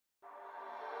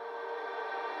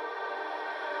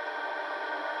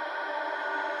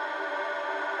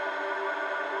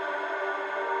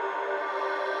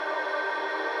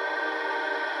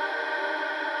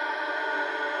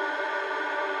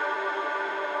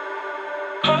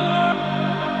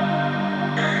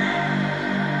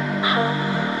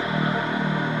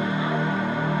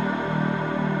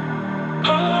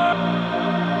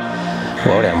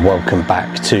Well then, welcome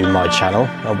back to my channel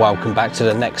and welcome back to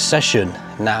the next session.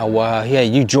 Now yeah,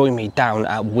 you joined me down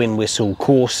at Whinwhistle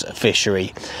Course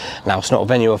Fishery. Now it's not a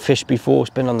venue I've fished before, it's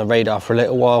been on the radar for a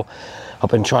little while. I've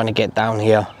been trying to get down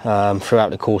here throughout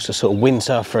the course of sort of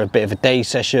winter for a bit of a day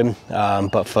session,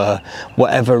 but for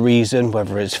whatever reason,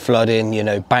 whether it's flooding, you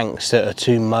know, banks that are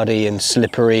too muddy and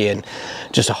slippery and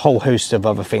just a whole host of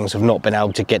other things, I've not been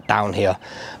able to get down here.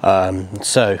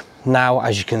 So now,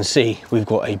 as you can see, we've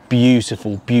got a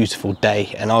beautiful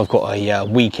day, and I've got a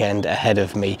weekend ahead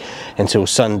of me until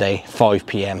Sunday 5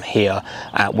 PM here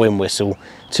at Whinwhistle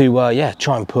to yeah,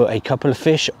 try and put a couple of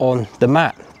fish on the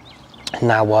mat.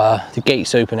 Now the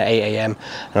gates open at 8 AM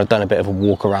and I've done a bit of a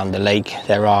walk around the lake.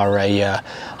 There are a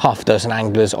half dozen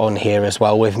anglers on here as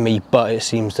well with me, but it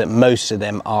seems that most of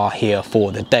them are here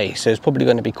for the day, so it's probably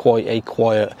going to be quite a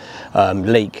quiet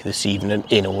lake this evening,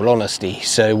 in all honesty.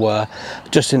 So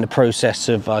just in the process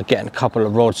of getting a couple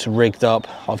of rods rigged up.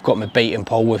 I've got my baiting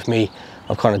pole with me.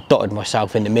 I've kind of dotted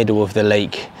myself in the middle of the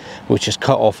lake, which is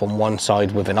cut off on one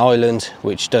side with an island,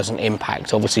 which doesn't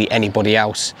impact obviously anybody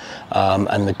else,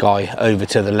 and the guy over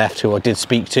to the left who I did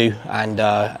speak to, and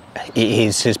it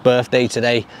is his birthday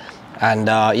today, and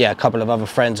yeah, a couple of other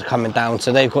friends are coming down,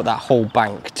 so they've got that whole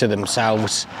bank to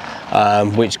themselves,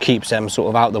 which keeps them sort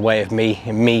of out the way of me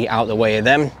and me out the way of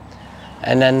them.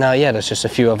 And then yeah, there's just a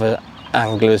few other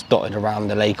anglers dotted around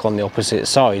the lake on the opposite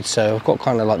side, so I've got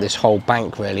kind of like this whole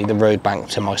bank, really, the road bank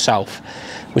to myself,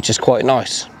 which is quite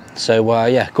nice. So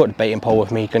yeah, got the baiting pole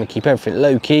with me, going to keep everything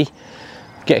low key,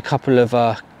 get a couple of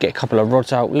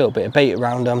rods out, a little bit of bait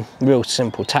around them, real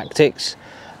simple tactics,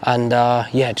 and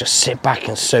yeah, just sit back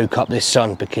and soak up this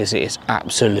sun because it is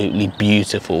absolutely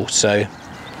beautiful. So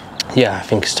yeah, I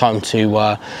think it's time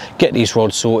to get these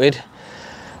rods sorted,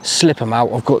 slip them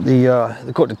out. I've got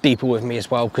the deeper with me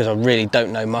as well because I really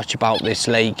don't know much about this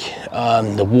lake.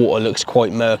 The water looks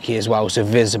quite murky as well, so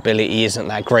visibility isn't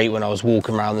that great when I was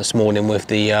walking around this morning with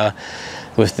the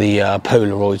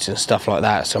Polaroids and stuff like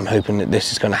that. So I'm hoping that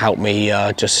this is going to help me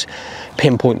just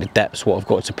pinpoint the depths, what I've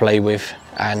got to play with,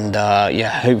 and yeah,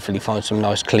 hopefully find some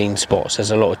nice clean spots.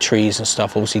 There's a lot of trees and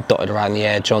stuff obviously dotted around the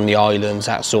edge, on the islands,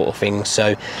 that sort of thing,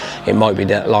 so it might be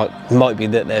that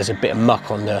there's a bit of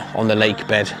muck on the lake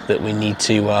bed that we need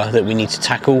to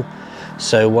tackle.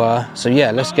 So so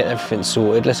yeah, let's get everything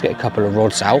sorted, let's get a couple of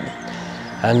rods out,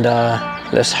 and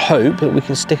let's hope that we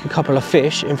can stick a couple of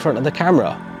fish in front of the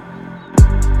camera.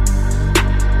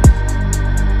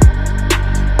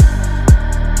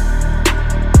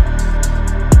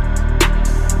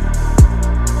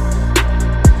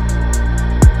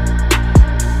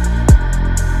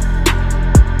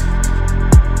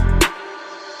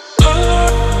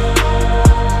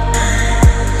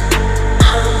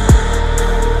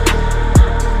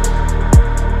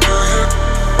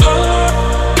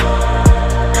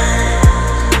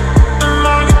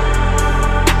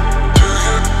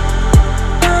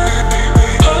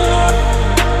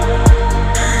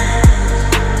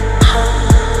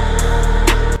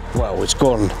 It's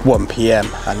gone 1 PM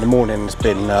and the morning has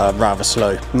been rather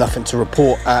slow, nothing to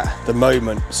report at the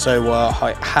moment. So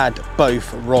I had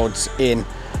both rods in,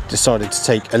 decided to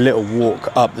take a little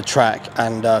walk up the track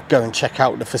and go and check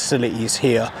out the facilities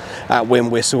here at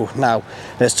Whinwhistle. Now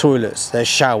there's toilets, there's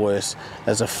showers,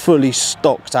 there's a fully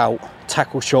stocked out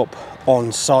tackle shop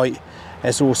on site.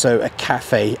 There's also a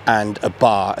cafe and a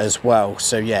bar as well.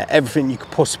 So yeah, everything you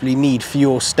could possibly need for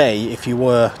your stay if you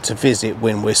were to visit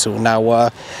Whinwhistle. Now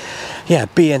yeah,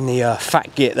 being the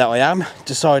fat git that I am,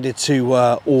 decided to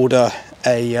order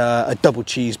a double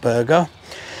cheeseburger,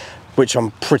 which I'm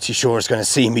pretty sure is going to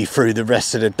see me through the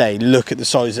rest of the day. Look at the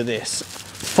size of this,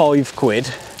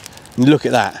 £5. Look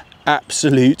at that,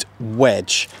 absolute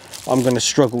wedge. I'm going to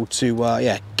struggle to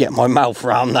yeah, get my mouth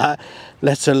around that,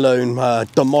 let alone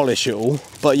demolish it all.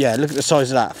 But yeah, look at the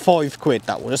size of that, £5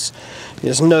 that was.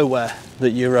 There's nowhere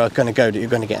that you're going to go that you're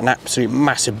going to get an absolute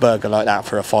massive burger like that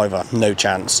for a £5, no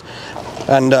chance.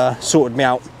 And sorted me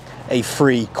out a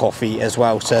free coffee as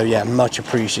well, so yeah, much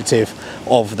appreciative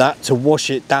of that to wash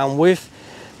it down with.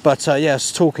 But yeah, I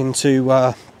was talking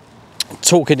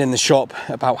in the shop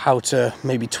about how to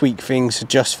maybe tweak things,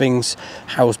 adjust things,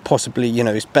 how possibly, you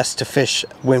know, it's best to fish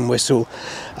Whinwhistle,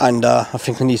 and I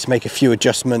think I need to make a few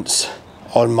adjustments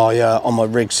on my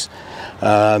rigs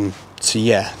to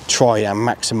yeah, try and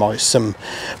maximize some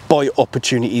bite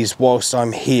opportunities whilst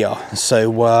I'm here.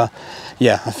 So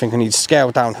yeah, I think I need to scale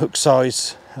down hook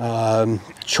size,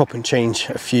 chop and change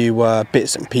a few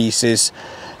bits and pieces,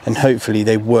 and hopefully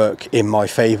they work in my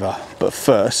favor. But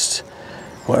first,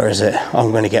 where is it? I'm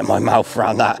going to get my mouth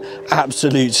around that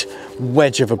absolute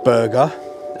wedge of a burger.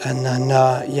 and then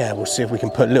yeah, we'll see if we can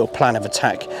put a little plan of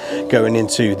attack going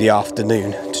into the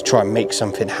afternoon to try and make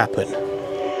something happen.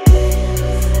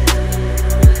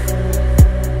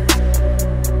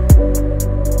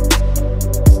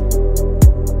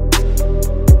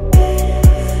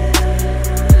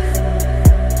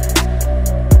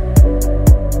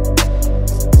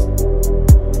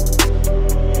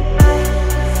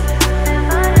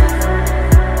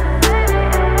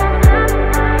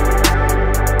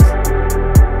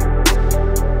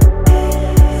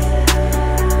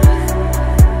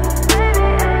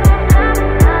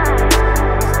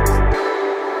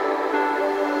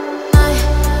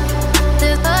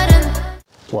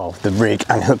 Well, the rig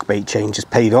and hook bait change has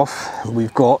paid off.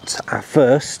 We've got our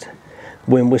first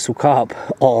Whinwhistle carp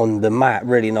on the mat.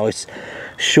 Really nice,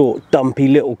 short, dumpy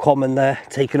little common there,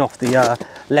 taking off the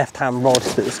left-hand rod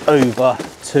that's over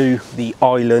to the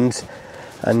island.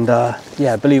 And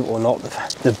yeah, believe it or not,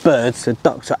 the birds, the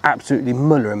ducks are absolutely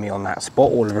mullering me on that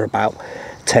spot all over about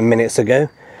 10 minutes ago.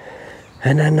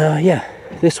 And then yeah,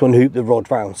 this one hooped the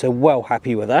rod round, so well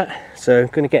happy with that. So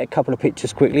going to get a couple of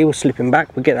pictures quickly. We'll slip him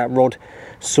back, we'll get that rod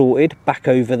sorted back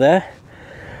over there,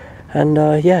 and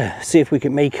yeah, see if we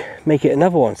can make it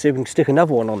another one, see if we can stick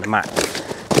another one on the mat.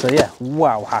 So yeah,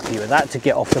 wow, happy with that to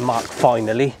get off the mark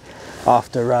finally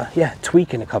after yeah,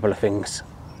 tweaking a couple of things.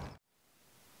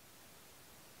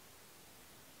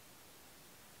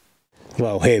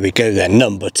 Well, here we go then,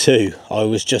 number 2. I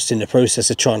was just in the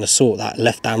process of trying to sort that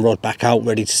left hand rod back out,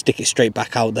 ready to stick it straight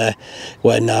back out there,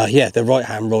 when yeah, the right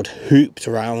hand rod hooped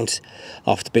around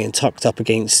after being tucked up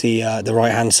against the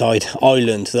right hand side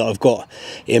island that I've got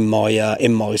in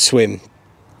my swim.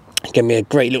 Gave me a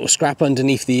great little scrap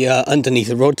underneath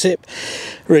the rod tip.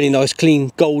 Really nice,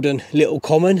 clean, golden little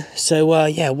common. So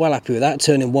yeah, well happy with that,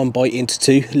 turning one bite into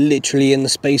 2 literally in the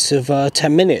space of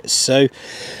 10 minutes. So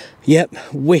yep,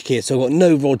 wicked. So I've got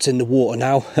no rods in the water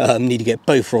now. Need to get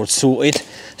both rods sorted.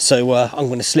 So I'm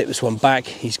going to slip this one back.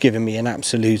 He's giving me an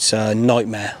absolute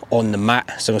nightmare on the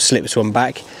mat. So I'll slip this one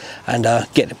back and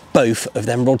get both of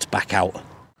them rods back out.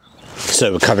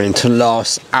 So we're coming into the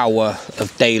last hour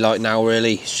of daylight now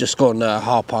really. It's just gone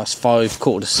 5:30,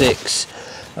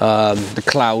 5:45. The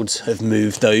clouds have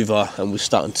moved over and we're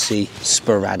starting to see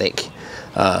sporadic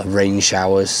rain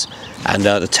showers, and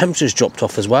the temperature's dropped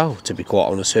off as well, to be quite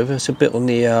honest with you. It's a bit on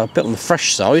the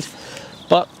fresh side,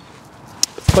 but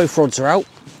both rods are out.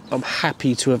 I'm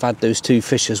happy to have had those 2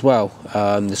 fish as well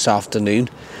this afternoon.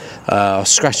 I was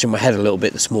scratching my head a little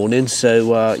bit this morning,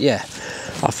 so yeah,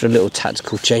 after a little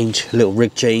tactical change, a little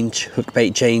rig change, hook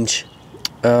bait change,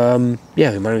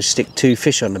 yeah, we managed to stick 2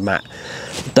 fish on the mat.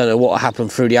 Don't know what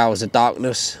happened through the hours of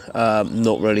darkness.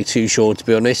 Not really too sure, to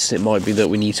be honest. It might be that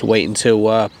we need to wait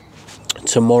until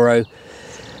tomorrow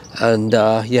and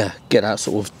yeah, get that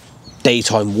sort of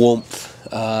daytime warmth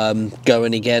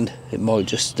going again. It might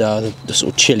just the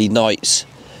sort of chilly nights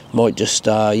might just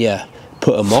yeah,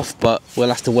 put them off, but we'll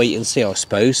have to wait and see, I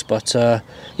suppose. But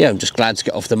yeah, I'm just glad to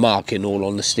get off the mark, in all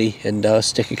honesty, and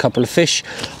stick a couple of fish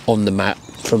on the mat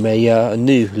from a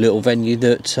new little venue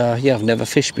that yeah, I've never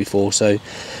fished before. So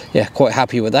yeah, quite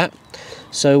happy with that.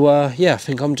 So yeah, I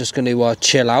think I'm just going to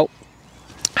chill out.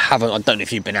 I don't know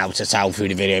if you've been able to tell through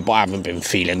the video, but I haven't been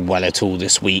feeling well at all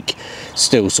this week.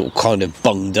 Still sort of kind of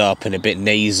bunged up and a bit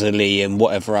nasally and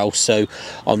whatever else. So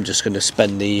I'm just going to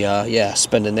spend the yeah,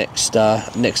 spend the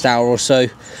next hour or so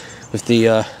with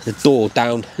the door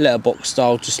down, letterbox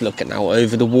style, just looking out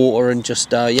over the water and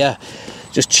just yeah,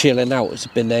 just chilling out. It's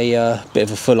been a bit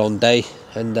of a full-on day,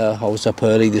 and I was up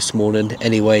early this morning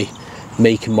anyway,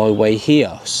 making my way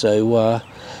here. So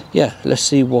yeah, let's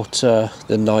see what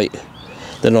the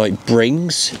night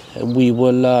brings, and we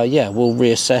will yeah, we'll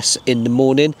reassess in the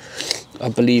morning. I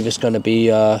believe it's going to be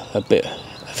a bit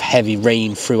of heavy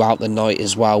rain throughout the night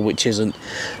as well, which isn't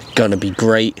going to be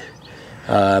great,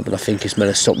 but I think it's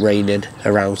meant to stop raining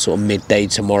around sort of midday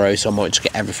tomorrow, so I might just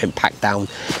get everything packed down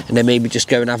and then maybe just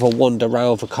go and have a wander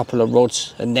around with a couple of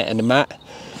rods, a net and a mat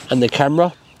and the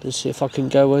camera, and see if I can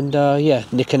go and yeah,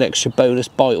 nick an extra bonus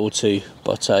bite or 2.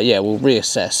 But yeah, we'll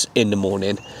reassess in the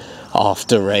morning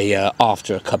after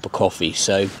a cup of coffee.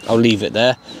 So I'll leave it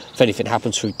there. If anything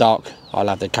happens through dark, I'll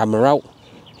have the camera out.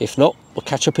 If not, we'll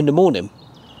catch up in the morning.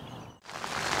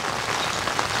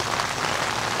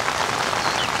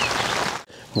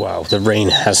 Well, the rain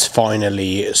has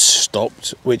finally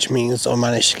stopped, which means I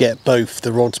managed to get both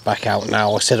the rods back out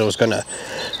now. I said I was going to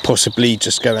possibly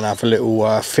just go and have a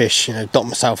little fish, you know, dot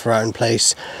myself around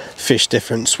place, fish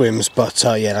different swims, but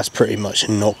yeah, that's pretty much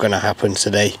not going to happen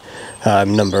today. A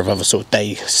number of other sort of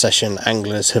day session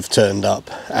anglers have turned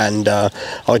up, and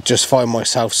I just find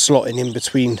myself slotting in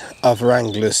between other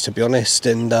anglers, to be honest,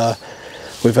 and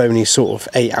with only sort of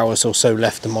 8 hours or so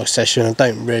left in my session. I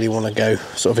don't really want to go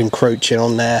sort of encroaching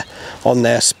on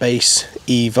their space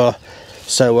either.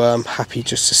 So I'm happy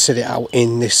just to sit it out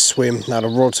in this swim. Now the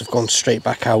rods have gone straight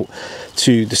back out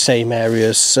to the same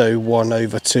areas, so one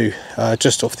over to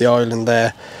just off the island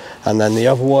there, and then the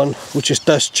other one which is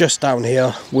just down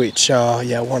here, which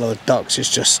yeah, one of the ducks is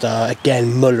just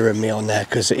again mullering me on there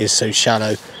because it is so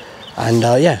shallow, and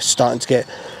yeah, starting to get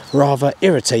rather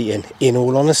irritating in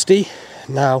all honesty.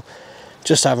 Now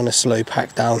just having a slow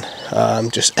pack down,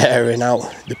 just airing out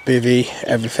the bivvy,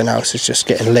 everything else is just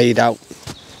getting laid out,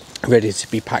 ready to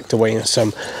be packed away in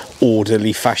some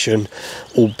orderly fashion,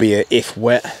 albeit if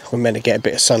wet. We're meant to get a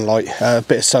bit of sunlight, a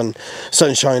bit of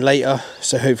sunshine later,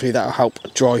 so hopefully that'll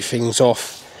help dry things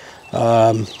off.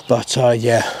 But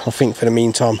yeah, I think for the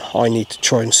meantime I need to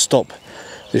try and stop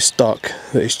this duck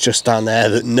that is just down there,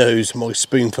 that knows my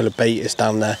spoonful of bait is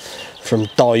down there, from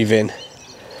diving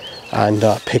and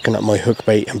picking up my hook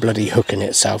bait and bloody hooking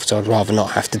itself. So I'd rather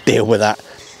not have to deal with that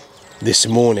this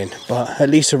morning. But at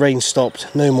least the rain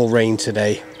stopped, no more rain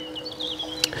today,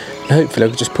 and hopefully I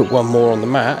can just put one more on the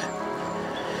mat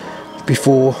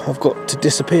before I've got to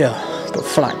disappear. But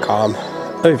flat calm,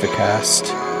 overcast,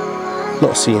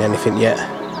 not seeing anything yet,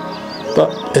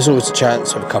 but there's always a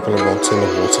chance of a couple of rods in the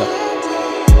water.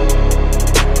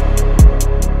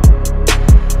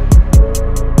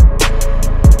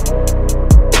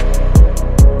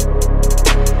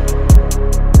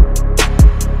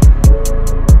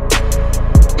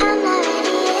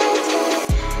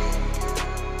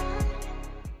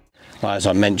 As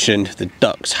I mentioned, the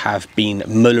ducks have been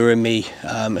mullering me,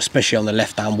 especially on the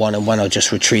left hand one, and when I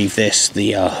just retrieved this,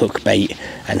 the hook bait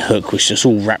and hook was just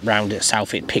all wrapped around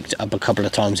itself. It picked it up a couple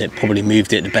of times, it probably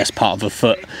moved it the best part of a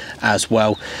foot as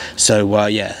well. So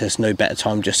yeah, there's no better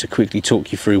time just to quickly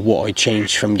talk you through what I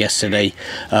changed from yesterday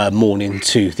morning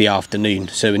to the afternoon.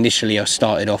 So initially I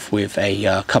started off with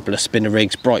a couple of spinner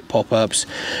rigs, bright pop-ups,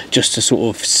 just to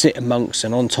sort of sit amongst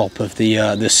and on top of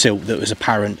the silt that was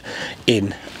apparent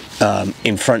in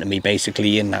front of me,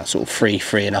 basically in that sort of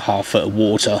 3.5 foot of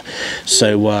water.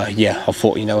 So yeah, I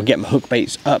thought, you know, I'll get my hook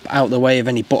baits up out the way of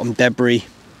any bottom debris,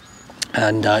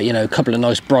 and you know, a couple of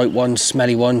nice bright ones,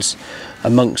 smelly ones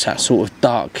amongst that sort of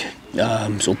dark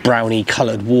sort of browny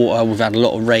coloured water. We've had a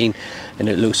lot of rain and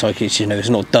it looks like it's, you know, it's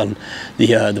not done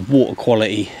the water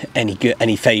quality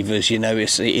any favours. You know,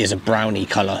 it is a browny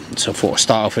colour. So I thought I'd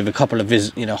start off with a couple of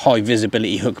high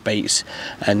visibility hook baits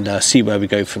and see where we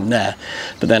go from there.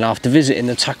 But then after visiting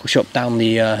the tackle shop down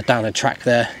the track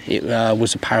there, it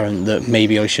was apparent that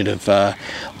maybe I should have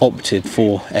opted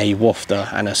for a wafter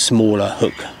and a smaller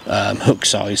hook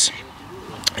size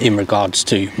in regards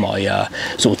to my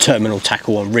sort of terminal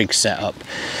tackle and rig setup.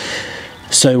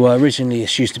 So originally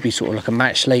this used to be sort of like a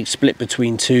match lake split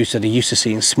between two, so they're used to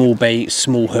seeing small baits,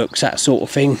 small hooks, that sort of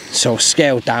thing. So I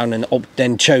scaled down and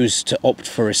then chose to opt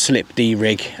for a slip D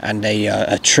rig and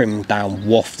a trimmed down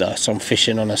wafter. So I'm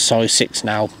fishing on a size 6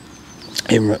 now,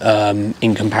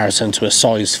 in comparison to a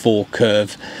size 4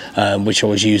 curve, which I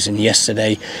was using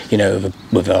yesterday, you know,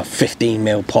 with a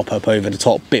 15mm pop-up over the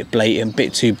top, bit blatant,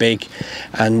 bit too big.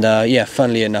 And yeah,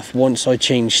 funnily enough, once I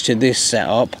changed to this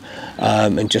setup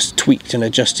and just tweaked and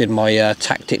adjusted my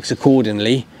tactics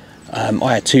accordingly,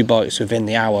 I had 2 bites within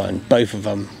the hour, and both of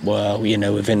them were, you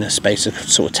know, within a space of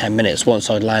sort of 10 minutes. Once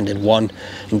I'd landed one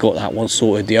and got that one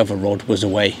sorted, the other rod was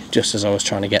away just as I was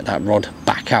trying to get that rod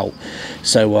back out.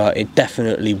 So it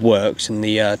definitely works, and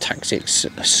the tactics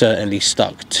certainly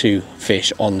stuck to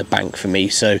fish on the bank for me.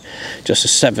 So just a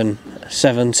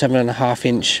 7.5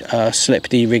 inch slip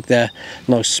D rig there,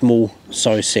 nice small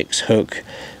size 6 hook,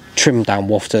 trimmed down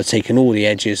wafter, taken all the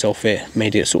edges off it,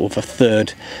 made it sort of a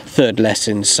third less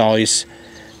in size,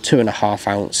 2.5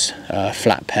 ounce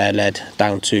flat pair lead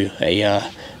down to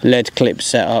a lead clip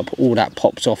setup. All that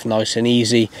pops off nice and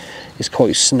easy. It's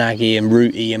quite snaggy and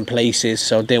rooty in places,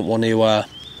 so I didn't want to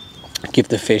give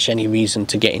the fish any reason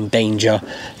to get in danger,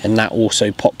 and that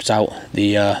also pops out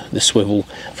the swivel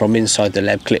from inside the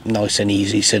lead clip nice and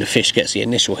easy, so the fish gets the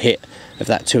initial hit of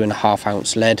that 2.5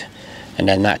 ounce lead, and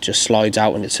then that just slides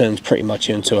out and it turns pretty much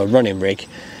into a running rig.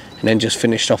 And then just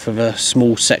finished off with a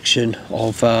small section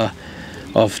of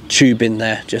tubing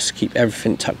there, just to keep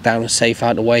everything tucked down and safe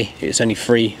out of the way. It's only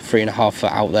 3.5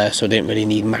 foot out there, so I didn't really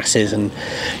need masses and,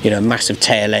 you know, massive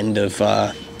tail end of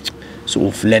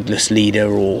sort of leadless leader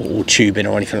or tubing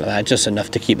or anything like that, just enough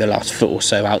to keep the last foot or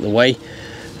so out the way.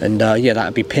 And yeah,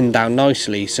 that'd be pinned down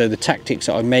nicely. So the tactics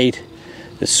that I made,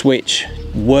 the switch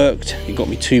worked. It got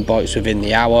me 2 bites within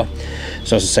the hour.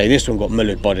 So as I say, this one got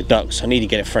mullered by the ducks. I need to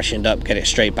get it freshened up, get it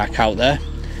straight back out there.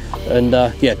 and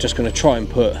yeah, just going to try and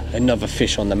put another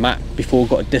fish on the mat before I've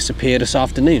got to disappear this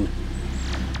afternoon.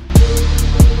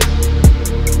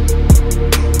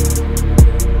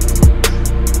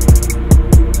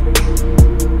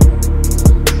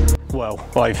 Well,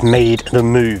 I've made the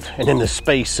move, and in the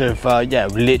space of yeah,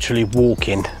 literally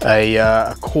walking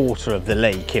a quarter of the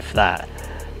lake, if that,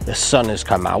 the sun has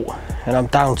come out and I'm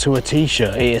down to a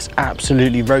t-shirt. It is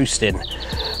absolutely roasting.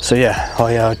 So yeah,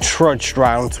 I trudged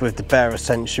round with the bare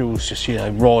essentials, just, you know,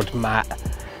 rod, mat,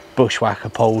 bushwhacker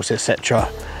poles, etc.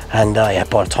 And yeah,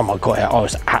 by the time I got it, I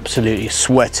was absolutely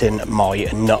sweating my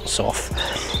nuts off.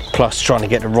 Plus trying to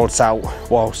get the rods out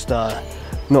whilst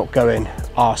not going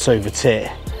arse over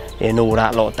tit in all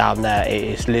that lot down there. It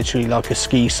is literally like a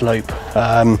ski slope.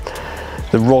 The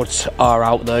rods are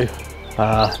out though.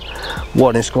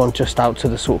 One has gone just out to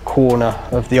the sort of corner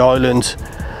of the island,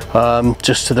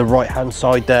 just to the right hand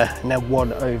side there, and then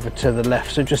one over to the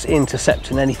left, so just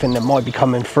intercepting anything that might be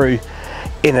coming through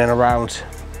in and around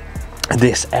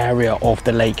this area of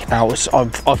the lake. Now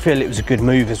I feel it was a good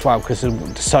move as well, because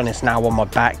the sun is now on my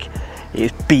back. It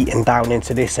is beating down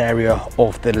into this area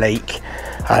of the lake,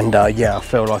 and yeah, I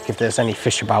feel like if there's any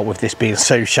fish about, with this being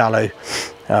so shallow,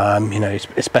 you know,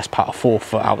 it's best part of 4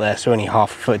 foot out there, so only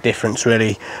half a foot difference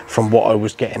really from what I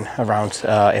was getting around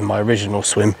in my original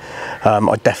swim.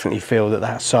 I definitely feel that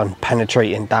that sun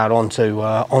penetrating down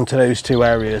onto those 2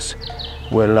 areas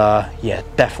will yeah,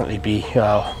 definitely be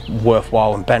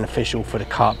worthwhile and beneficial for the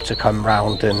carp to come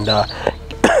round and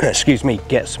excuse me,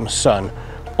 get some sun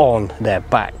on their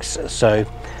backs. So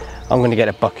I'm going to get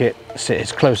a bucket, sit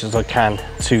as close as I can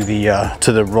to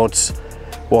the rods,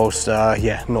 whilst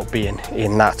yeah, not being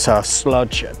in that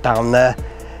sludge down there,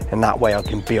 and that way I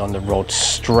can be on the rod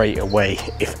straight away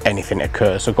if anything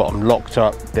occurs. I've got them locked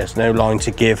up, there's no line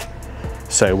to give,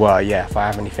 so yeah, if I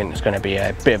have anything, it's going to be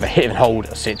a bit of a hit and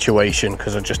hold situation,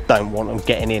 because I just don't want them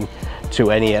getting in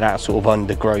to any of that sort of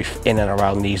undergrowth in and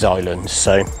around these islands.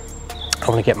 So I'm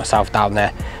going to get myself down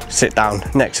there, sit down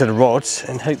next to the rods,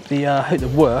 and hope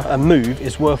the move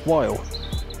is worthwhile.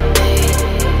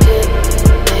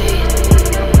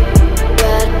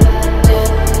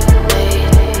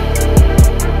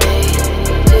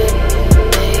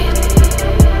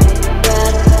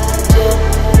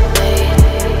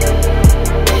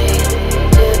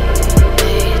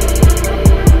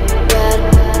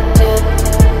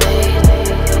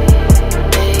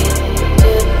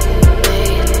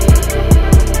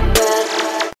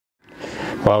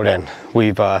 Well then,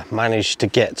 we've managed to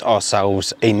get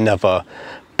ourselves another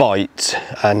bite,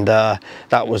 and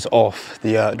that was off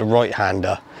the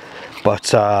right-hander.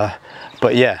 But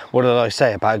yeah, what did I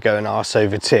say about going arse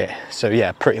over tit? So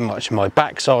yeah, pretty much my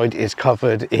backside is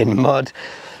covered in mud,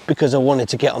 because I wanted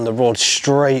to get on the rod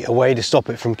straight away to stop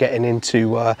it from getting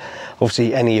into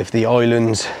obviously any of the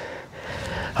islands,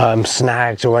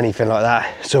 snags or anything like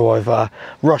that. So I've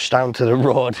rushed down to the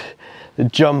rod. The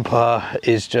jumper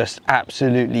is just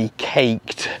absolutely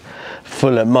caked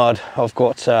full of mud. I've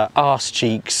got arse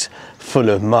cheeks full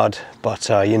of mud, but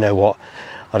you know what,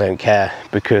 I don't care,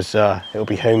 because it'll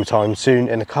be home time soon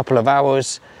in a couple of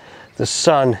hours. The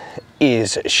sun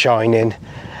is shining,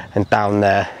 and down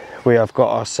there we have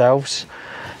got ourselves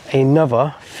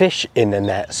another fish in the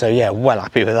net. So yeah, well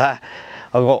happy with that.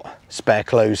 I've got spare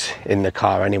clothes in the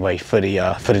car anyway for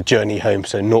the journey home,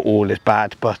 so not all is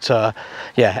bad. But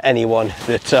yeah, anyone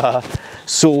that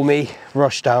saw me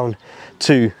rush down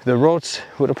to the rods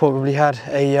would have probably had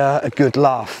a good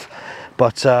laugh.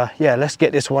 But yeah, let's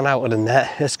get this one out of the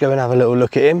net. Let's go and have a little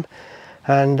look at him,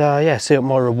 and yeah, see what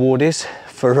my reward is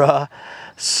for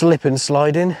slip and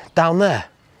sliding down there.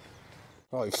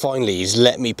 Right, finally he's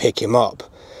let me pick him up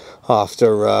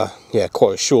after yeah,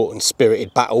 quite a short and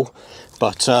spirited battle.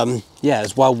 But yeah,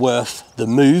 it's well worth the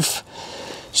move.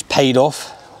 It's paid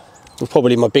off. It was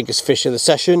probably my biggest fish of the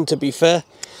session, to be fair.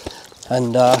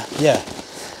 And yeah,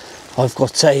 I've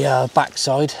got a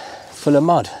backside full of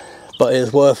mud, but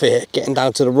it's worth it getting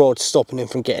down to the rod, stopping him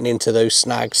from getting into those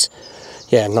snags.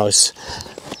 Yeah, nice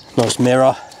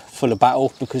mirror, full of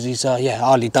battle, because he's yeah,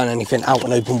 hardly done anything out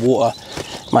in open water.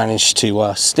 Managed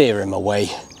to steer him away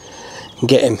and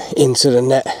get him into the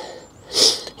net,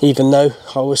 even though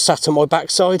I was sat on my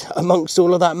backside amongst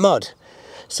all of that mud.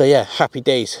 So yeah, happy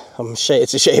days.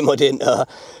 It's a shame I didn't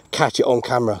catch it on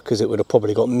camera, because it would have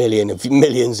probably got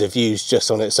millions of views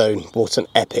just on its own. What an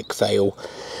epic fail.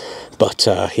 But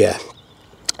yeah,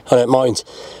 I don't mind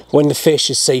when the fish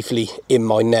is safely in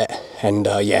my net, and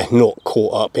yeah, not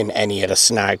caught up in any of the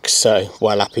snags. So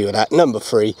well happy with that. Number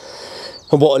 3.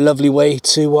 And what a lovely way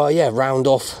to yeah, round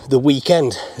off the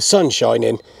weekend. The sun's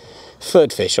shining,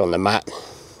 3rd fish on the mat.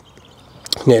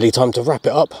 Nearly time to wrap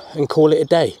it up and call it a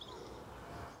day.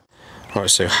 Right,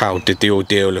 so how did the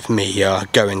ordeal of me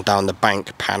going down the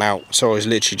bank pan out? So I was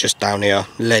literally just down here,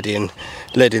 led in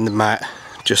the mat,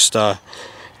 just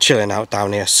chilling out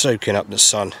down here, soaking up the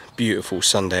sun. Beautiful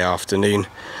Sunday afternoon.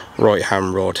 Right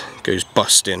hand rod goes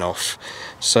busting off.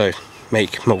 So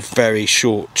make a very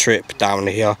short trip down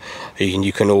here, and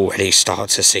you can already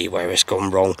start to see where it's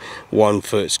gone wrong. One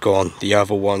foot's gone, the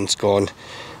other one's gone.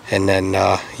 And then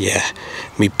yeah,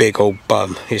 me big old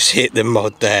bum has hit the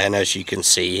mud there, and as you can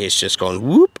see, it's just gone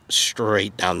whoop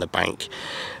straight down the bank,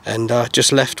 and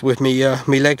just left with me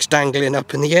me legs dangling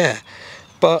up in the air.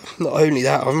 But not only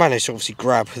that, I've managed to obviously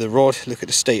grab the rod. Look at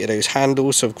the state of those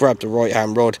handles. So I've grabbed the right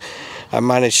hand rod and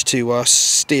managed to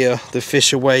steer the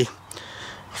fish away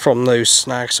from those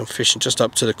snags. I'm fishing just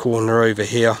up to the corner over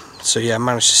here, so yeah, I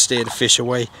managed to steer the fish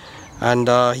away and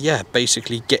yeah,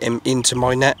 basically get him into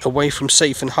my net away from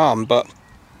safe and harm. But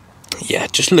yeah,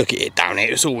 just look at it down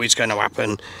here. It's always going to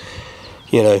happen,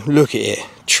 you know. Look at it,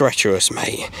 treacherous,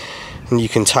 mate. And you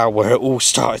can tell where it all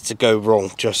started to go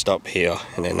wrong just up here,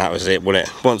 and then that was it, wasn't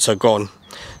it? Once I'd gone,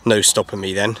 no stopping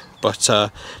me then. But just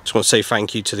want to say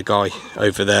thank you to the guy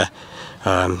over there,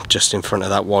 just in front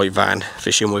of that white van,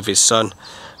 fishing with his son.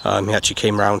 He actually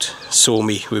came round, saw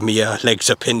me with me legs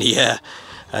up in the air,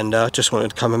 and just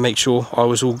wanted to come and make sure I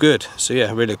was all good. So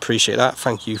yeah, really appreciate that.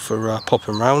 Thank you for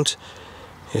popping round.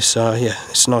 It's yeah,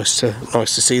 it's nice to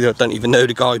see that. I don't even know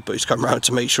the guy, but he's come round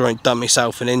to make sure I ain't done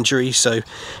myself an injury. So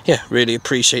yeah, really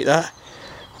appreciate that.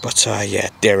 But yeah,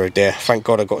 dear oh dear, thank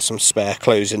God I got some spare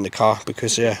clothes in the car,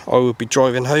 because yeah, I would be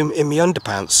driving home in my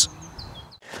underpants.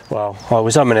 Well, I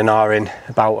was umming and ahhing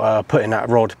about putting that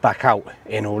rod back out,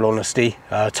 in all honesty.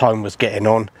 Time was getting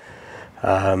on.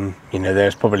 You know,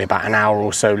 there's probably about an hour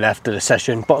or so left of the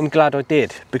session, but I'm glad I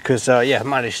did, because yeah, I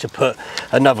managed to put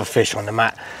another fish on the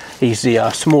mat. He's the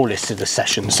smallest of the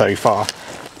session so far,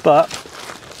 but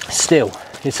still,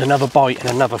 it's another bite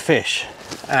and another fish.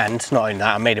 And not only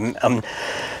that, I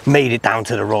made it down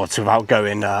to the rods without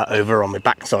going over on my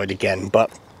backside again. But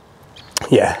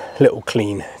yeah, little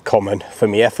clean common for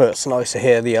me efforts. Nice to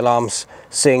hear the alarms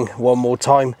sing one more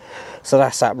time. So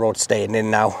that's that rod staying in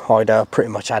now. I'd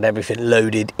pretty much had everything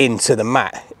loaded into the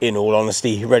mat, in all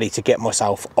honesty, ready to get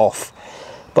myself off.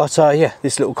 But yeah,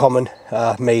 this little common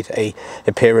made a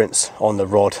appearance on the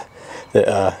rod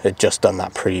that had just done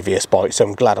that previous bite. So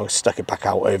I'm glad I stuck it back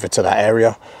out over to that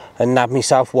area and nabbed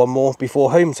myself one more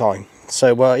before home time.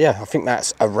 So yeah, I think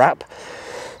that's a wrap.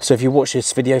 So if you watch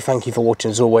this video, thank you for watching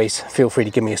as always. Feel free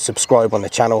to give me a subscribe on the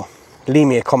channel. Leave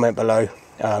me a comment below.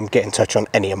 Get in touch on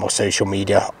any of my social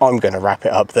media. I'm going to wrap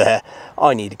it up there.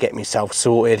 I need to get myself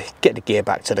sorted, get the gear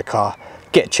back to the car,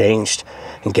 get changed,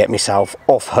 and get myself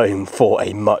off home for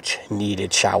a much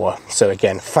needed shower. So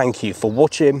again, thank you for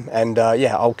watching, and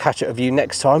yeah, I'll catch up with you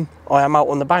next time I am out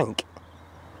on the bank.